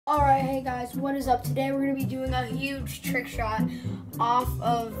Alright, hey guys, what is up? Today we're going to be doing a huge trick shot off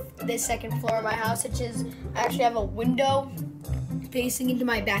of the second floor of my house, which is, I actually have a window facing into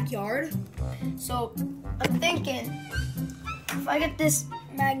my backyard. So, I'm thinking, if I get this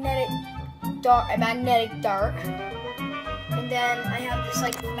magnetic dart, and then I have this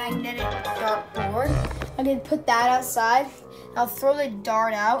like magnetic dart board, I'm going to put that outside, I'll throw the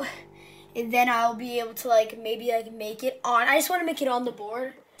dart out, and then I'll be able to maybe make it on. I just want to make it on the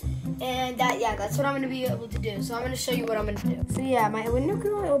board. And that's what I'm going to be able to do. So I'm going to show you what I'm going to do. So yeah, my window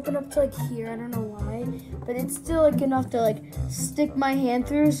can only open up to here. I don't know why. But it's still enough to stick my hand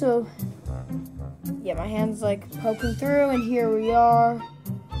through. So yeah, my hand's poking through. And here we are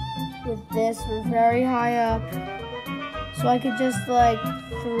with this. We're very high up. So I could just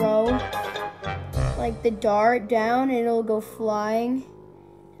throw the dart down and it'll go flying.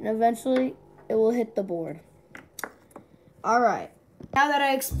 And eventually it will hit the board. All right. Now that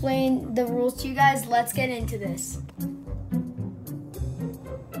I explained the rules to you guys, let's get into this.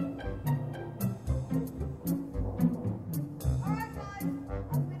 Alright guys, I'm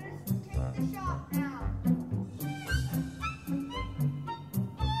gonna take the shot now.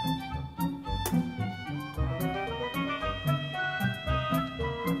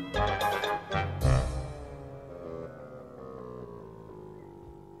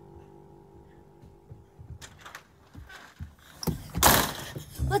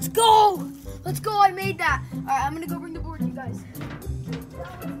 Let's go! Let's go, I made that. All right, I'm gonna go bring the board to you guys.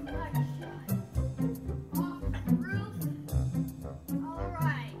 That was a nice shot. Off the roof. All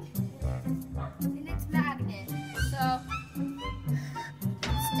right. And it's magnet, so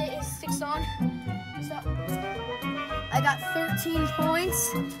it sticks on. So I got 13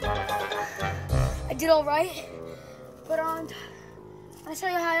 points. I did all right. But I'll tell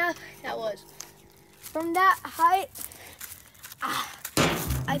you how up that was. From that height,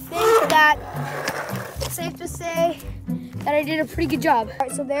 I think that it's safe to say that I did a pretty good job. All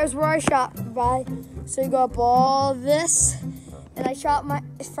right, so there's where I shot. So you go up all this, and I shot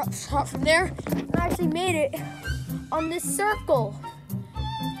from there, and I actually made it on this circle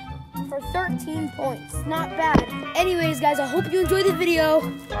for 13 points. Not bad. Anyways, guys, I hope you enjoyed the video,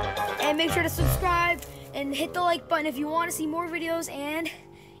 and make sure to subscribe and hit the like button if you want to see more videos. And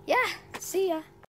yeah, see ya.